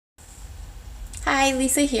Hi,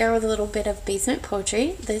 Lisa here with a little bit of basement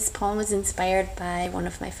poetry. This poem was inspired by one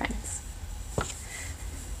of my friends.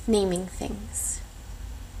 Naming things.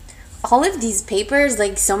 All of these papers,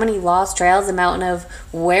 like so many lost trails, a mountain of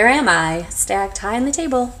where am I, stacked high on the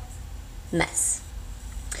table. Mess.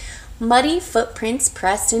 Muddy footprints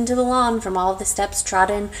pressed into the lawn from all the steps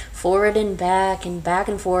trodden forward and back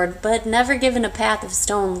and forward, but never given a path of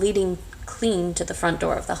stone leading clean to the front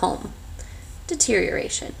door of the home.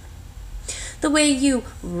 Deterioration. The way you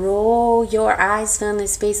roll your eyes filling the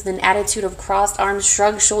space with an attitude of crossed arms,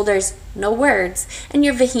 shrugged shoulders, no words, and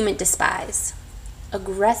your vehement despise.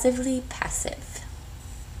 Aggressively passive.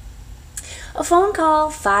 A phone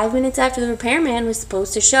call 5 minutes after the repairman was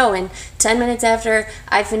supposed to show, and 10 minutes after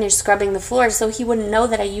I finished scrubbing the floor so he wouldn't know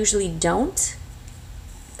that I usually don't.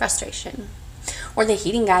 Frustration. Or the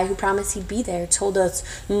heating guy who promised he'd be there told us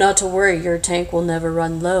not to worry, your tank will never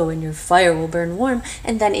run low and your fire will burn warm,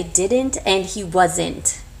 and then it didn't and he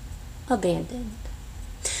wasn't. Abandoned.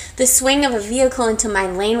 The swing of a vehicle into my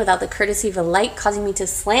lane without the courtesy of a light, causing me to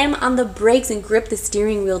slam on the brakes and grip the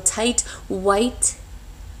steering wheel tight,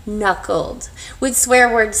 white-knuckled, with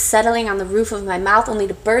swear words settling on the roof of my mouth only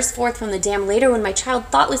to burst forth from the dam later when my child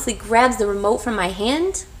thoughtlessly grabs the remote from my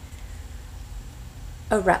hand.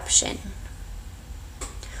 Eruption.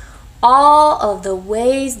 All of the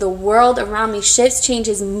ways the world around me shifts,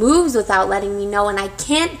 changes, moves without letting me know, and I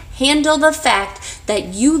can't handle the fact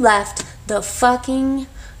that you left the fucking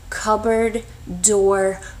cupboard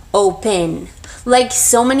door open. Like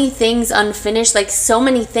so many things unfinished, like so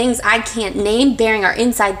many things I can't name, bearing our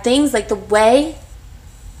inside things, like the way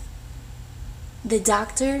the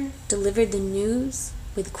doctor delivered the news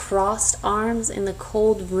with crossed arms in the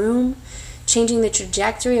cold room, changing the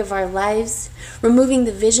trajectory of our lives, removing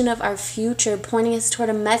the vision of our future, pointing us toward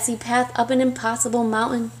a messy path up an impossible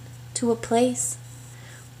mountain to a place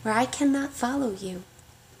where I cannot follow you,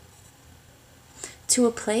 to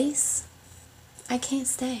a place I can't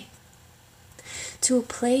stay, to a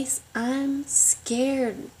place I'm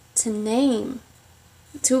scared to name,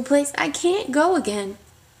 to a place I can't go again,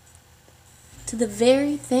 to the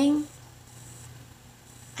very thing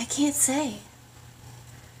I can't say.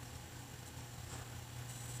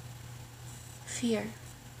 Fear.